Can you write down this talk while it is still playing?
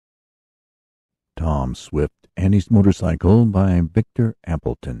Tom Swift and His Motorcycle by Victor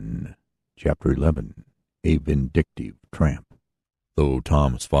Appleton. Chapter 11. A Vindictive Tramp. Though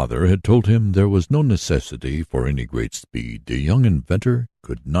Tom's father had told him there was no necessity for any great speed, the young inventor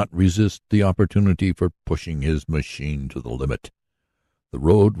could not resist the opportunity for pushing his machine to the limit. The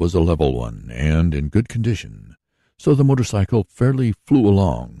road was a level one and in good condition, so the motorcycle fairly flew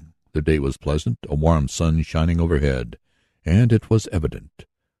along. The day was pleasant, a warm sun shining overhead, and it was evident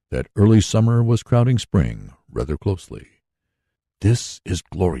that early summer was crowding spring rather closely. "This is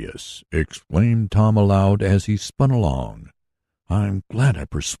glorious!" exclaimed Tom aloud as he spun along. "I'm glad I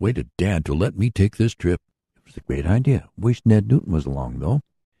persuaded Dad to let me take this trip. It was a great idea. Wish Ned Newton was along, though.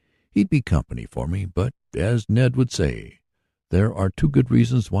 He'd be company for me, but, as Ned would say, there are two good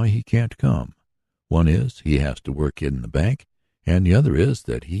reasons why he can't come. One is he has to work in the bank, and the other is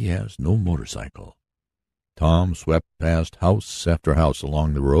that he has no motorcycle." Tom swept past house after house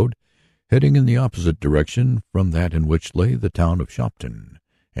along the road, heading in the opposite direction from that in which lay the town of Shopton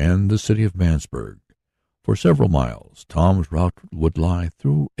and the city of Mansburg. For several miles Tom's route would lie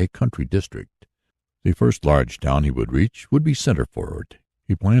through a country district. The first large town he would reach would be Centerford.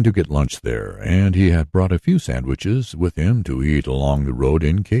 He planned to get lunch there, and he had brought a few sandwiches with him to eat along the road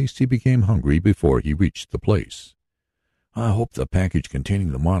in case he became hungry before he reached the place. "I hope the package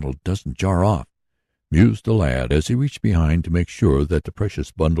containing the model doesn't jar off," mused the lad as he reached behind to make sure that the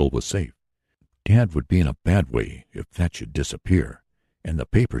precious bundle was safe. "Dad would be in a bad way if that should disappear, and the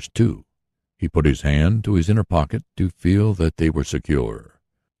papers, too." He put his hand to his inner pocket to feel that they were secure.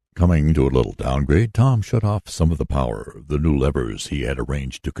 Coming to a little downgrade, Tom shut off some of the power. The new levers he had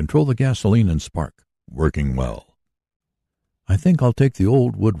arranged to control the gasoline and spark, working well. "I think I'll take the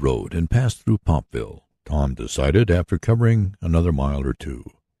old wood road and pass through Pompville," Tom decided after covering another mile or two.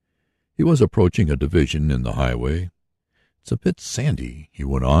 He was approaching a division in the highway. "It's a bit sandy," he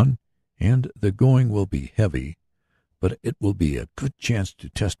went on, "and the going will be heavy, but it will be a good chance to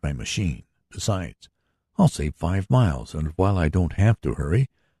test my machine. Besides, I'll save 5 miles, and while I don't have to hurry,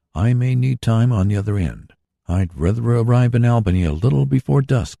 I may need time on the other end. I'd rather arrive in Albany a little before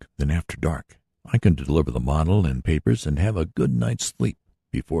dusk than after dark. I can deliver the model and papers and have a good night's sleep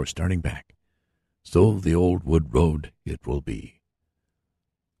before starting back. So the old wood road it will be."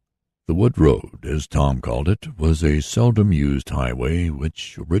 The wood road, as Tom called it, was a seldom used highway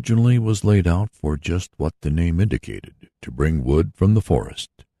which originally was laid out for just what the name indicated, to bring wood from the forest.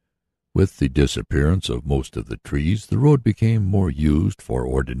 With the disappearance of most of the trees, the road became more used for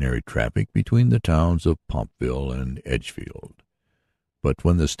ordinary traffic between the towns of Pompville and Edgefield. But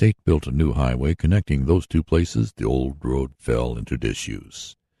when the state built a new highway connecting those two places, the old road fell into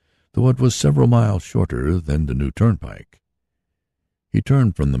disuse, though it was several miles shorter than the new turnpike. He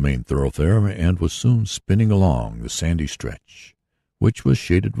turned from the main thoroughfare and was soon spinning along the sandy stretch, which was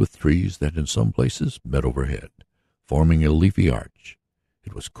shaded with trees that in some places met overhead, forming a leafy arch.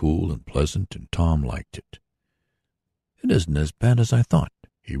 It was cool and pleasant, and Tom liked it. "It isn't as bad as I thought,"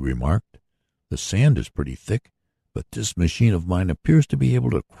 he remarked. "The sand is pretty thick, but this machine of mine appears to be able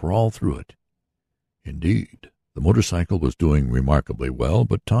to crawl through it." Indeed, the motorcycle was doing remarkably well,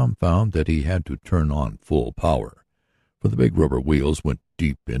 but Tom found that he had to turn on full power, for the big rubber wheels went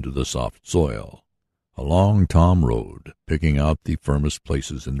deep into the soft soil. Along Tom rode, picking out the firmest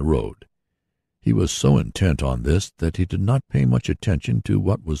places in the road. He was so intent on this that he did not pay much attention to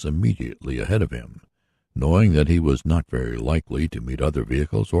what was immediately ahead of him, knowing that he was not very likely to meet other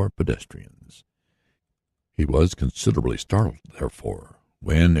vehicles or pedestrians. He was considerably startled, therefore,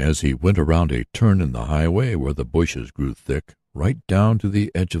 when, as he went around a turn in the highway where the bushes grew thick right down to the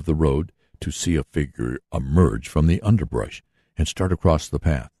edge of the road, to see a figure emerge from the underbrush and start across the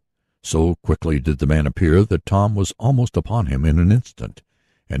path. So quickly did the man appear that Tom was almost upon him in an instant,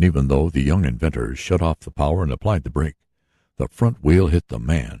 and even though the young inventor shut off the power and applied the brake, the front wheel hit the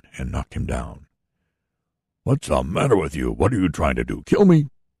man and knocked him down. "What's the matter with you? What are you trying to do? Kill me?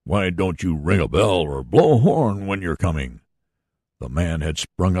 Why don't you ring a bell or blow a horn when you're coming?" The man had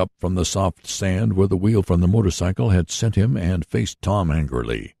sprung up from the soft sand where the wheel from the motorcycle had sent him and faced Tom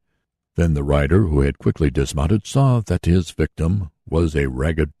angrily. Then the rider, who had quickly dismounted, saw that his victim was a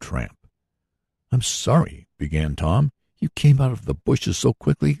ragged tramp. "I'm sorry," began Tom. "You came out of the bushes so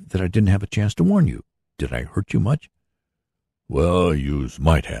quickly that I didn't have a chance to warn you. Did I hurt you much?" "Well, yous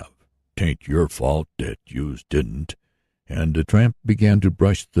might have. 'Tain't your fault that yous didn't," and the tramp began to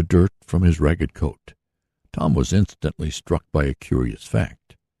brush the dirt from his ragged coat. Tom was instantly struck by a curious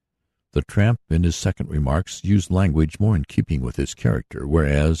fact. The tramp, in his second remarks, used language more in keeping with his character,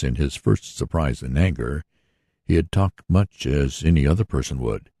 whereas in his first surprise and anger he had talked much as any other person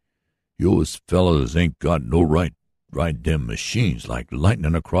would. "Yo's fellows ain't got no right ride dem machines like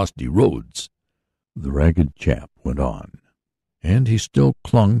lightning across de roads." The ragged chap went on, and he still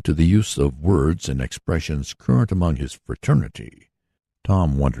clung to the use of words and expressions current among his fraternity.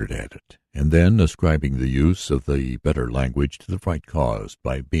 Tom wondered at it, and then, ascribing the use of the better language to the fright caused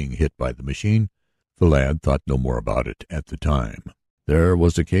by being hit by the machine, the lad thought no more about it at the time. There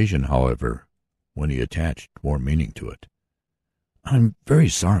was occasion, however, when he attached more meaning to it. "I'm very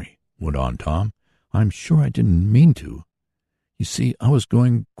sorry," went on Tom. "I'm sure I didn't mean to. You see, I was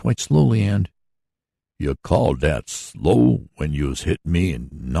going quite slowly and—" "You called that slow when you's hit me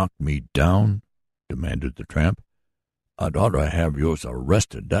and knocked me down?" demanded the tramp. "I'd oughter have yours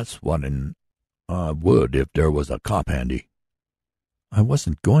arrested, that's what, and I would if there was a cop handy." "I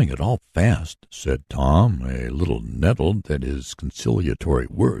wasn't going at all fast," said Tom, a little nettled that his conciliatory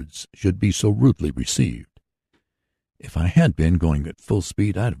words should be so rudely received. "If I had been going at full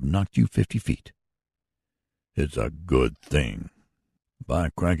speed, I'd have knocked you 50 feet. "It's a good thing.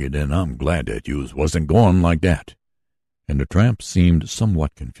 By cracky, then I'm glad that youse wasn't going like that." And the tramp seemed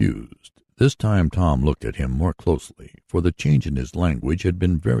somewhat confused. This time Tom looked at him more closely, for the change in his language had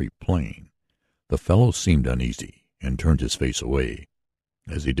been very plain. The fellow seemed uneasy, and turned his face away.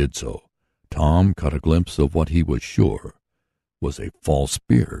 As he did so, Tom caught a glimpse of what he was sure was a false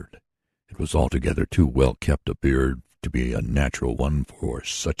beard. It was altogether too well kept a beard to be a natural one for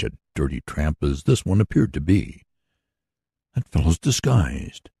such a dirty tramp as this one appeared to be. "That fellow's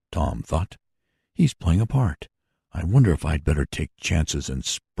disguised," Tom thought. "He's playing a part. I wonder if I'd better take chances and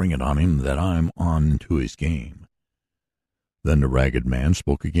spring it on him that I'm on to his game." Then the ragged man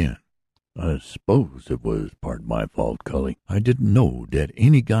spoke again. "I suppose it was part my fault, Cully. I didn't know that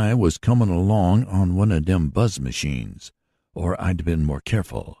any guy was comin' along on one of them buzz machines, or I'd been more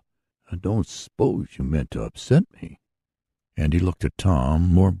careful. I don't suppose you meant to upset me." And he looked at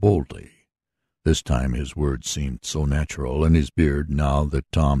Tom more boldly. This time his words seemed so natural, and his beard, now that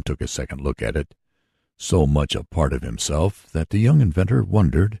Tom took a second look at it, so much a part of himself, that the young inventor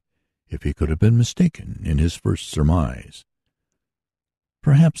wondered if he could have been mistaken in his first surmise.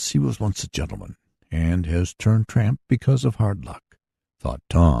 "Perhaps he was once a gentleman, and has turned tramp because of hard luck," thought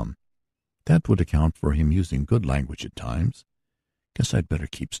Tom. "That would account for him using good language at times. Guess I'd better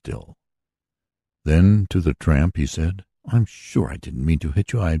keep still." Then to the tramp he said, "I'm sure I didn't mean to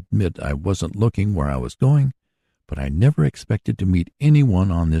hit you. I admit I wasn't looking where I was going, but I never expected to meet anyone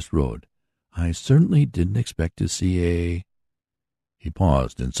on this road. I certainly didn't expect to see a—" He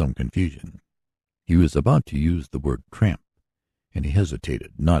paused in some confusion. He was about to use the word tramp, and he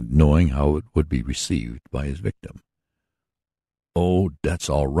hesitated, not knowing how it would be received by his victim. "Oh, that's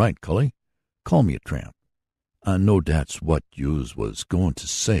all right, Cully. Call me a tramp. I know that's what yous was going to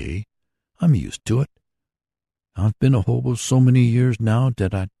say. I'm used to it. I've been a hobo so many years now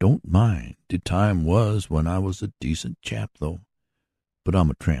that I don't mind. The time was when I was a decent chap, though. But I'm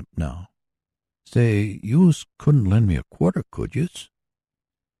a tramp now. Say, yous couldn't lend me a quarter, could yous?"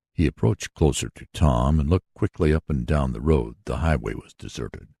 He approached closer to Tom and looked quickly up and down the road. The highway was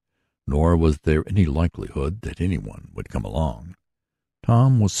deserted, nor was there any likelihood that anyone would come along.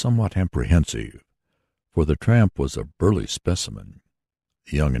 Tom was somewhat apprehensive, for the tramp was a burly specimen.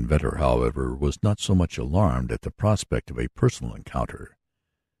 The young inventor, however, was not so much alarmed at the prospect of a personal encounter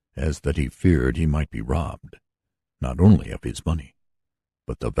as that he feared he might be robbed, not only of his money,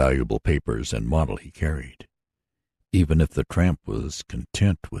 but the valuable papers and model he carried. Even if the tramp was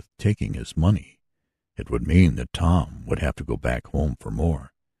content with taking his money, it would mean that Tom would have to go back home for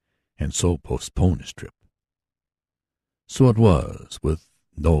more, and so postpone his trip. So it was with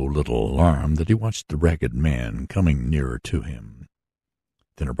no little alarm that he watched the ragged man coming nearer to him.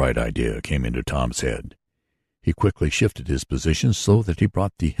 Then a bright idea came into Tom's head. He quickly shifted his position so that he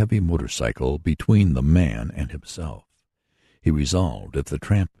brought the heavy motorcycle between the man and himself. He resolved, if the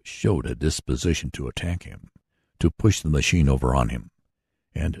tramp showed a disposition to attack him, to push the machine over on him,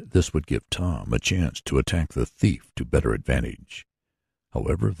 and this would give Tom a chance to attack the thief to better advantage.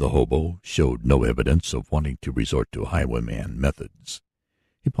 However, the hobo showed no evidence of wanting to resort to highwayman methods.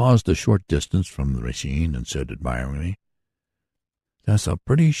 He paused a short distance from the machine and said admiringly, "That's a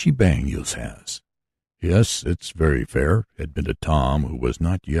pretty shebang youse has." "Yes, it's very fair," admitted Tom, who was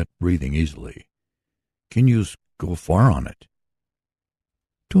not yet breathing easily. "Can youse go far on it?"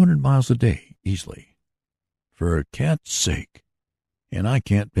 200 miles a day, easily." "For cat's sake! And I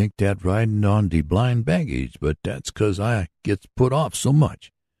can't make that riding on de blind baggage, but that's 'cause I gets put off so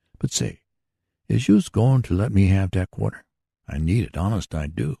much. But say, is youse going to let me have that quarter? I need it, honest I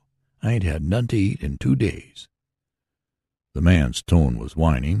do. I ain't had none to eat in 2 days." The man's tone was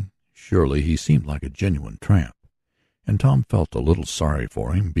whining. Surely he seemed like a genuine tramp, and Tom felt a little sorry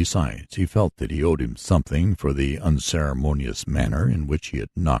for him. Besides, he felt that he owed him something for the unceremonious manner in which he had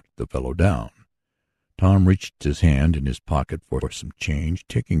knocked the fellow down. Tom reached his hand in his pocket for some change,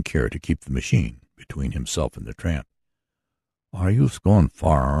 taking care to keep the machine between himself and the tramp. "Are you going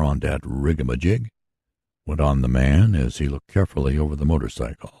far on that rigamajig?" went on the man as he looked carefully over the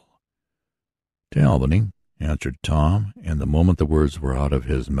motorcycle. "To Albany," answered Tom, and the moment the words were out of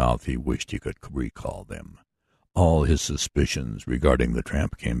his mouth he wished he could recall them. All his suspicions regarding the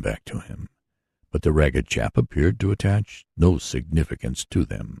tramp came back to him, but the ragged chap appeared to attach no significance to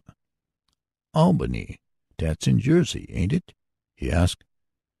them. "Albany, that's in Jersey, ain't it?" he asked.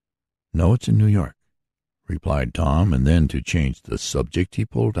 "No, it's in New York," replied Tom, and then, to change the subject, he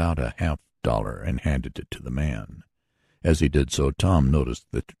pulled out a $half and handed it to the man. As he did so, Tom noticed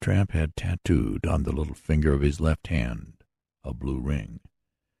that the tramp had tattooed on the little finger of his left hand a blue ring.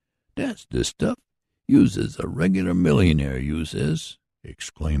 "That's the stuff. Youse is a regular millionaire, youse is,"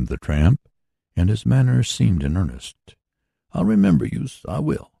 exclaimed the tramp, and his manner seemed in earnest. "I'll remember youse, I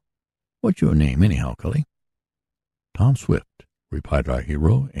will. What's your name, anyhow, cully?" "Tom Swift," replied our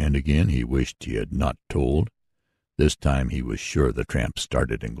hero, and again he wished he had not told. This time he was sure the tramp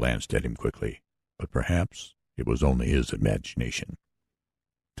started and glanced at him quickly, but perhaps it was only his imagination.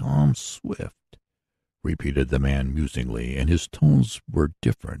 "Tom Swift," repeated the man musingly, and his tones were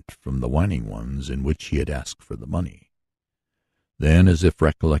different from the whining ones in which he had asked for the money. Then, as if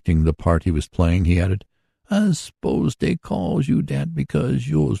recollecting the part he was playing, he added, "I s'pose dey calls you dat because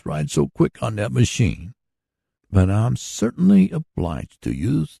youse ride so quick on dat machine. But I'm certainly obliged to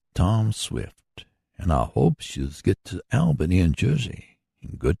youse, Tom Swift, and I hopes youse get to Albany in Jersey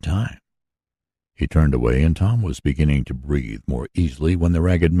in good time." He turned away, and Tom was beginning to breathe more easily when the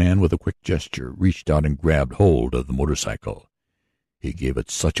ragged man, with a quick gesture, reached out and grabbed hold of the motorcycle. He gave it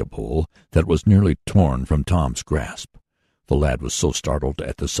such a pull that it was nearly torn from Tom's grasp. The lad was so startled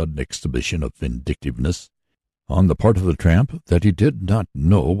at the sudden exhibition of vindictiveness on the part of the tramp that he did not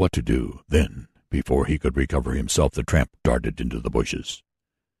know what to do. Then, before he could recover himself, the tramp darted into the bushes.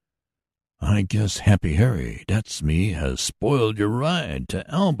 "I guess Happy Harry, that's me, has spoiled your ride to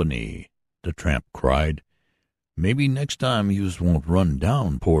Albany," the tramp cried. "Maybe next time youse won't run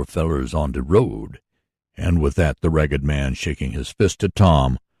down poor fellers on de road." And with that the ragged man, shaking his fist at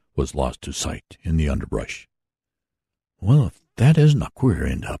Tom, was lost to sight in the underbrush. "Well, if that isn't a queer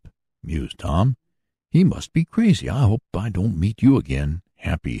end-up," mused Tom. "He must be crazy. I hope I don't meet you again,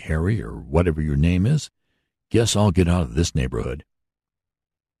 Happy Harry, or whatever your name is. Guess I'll get out of this neighborhood."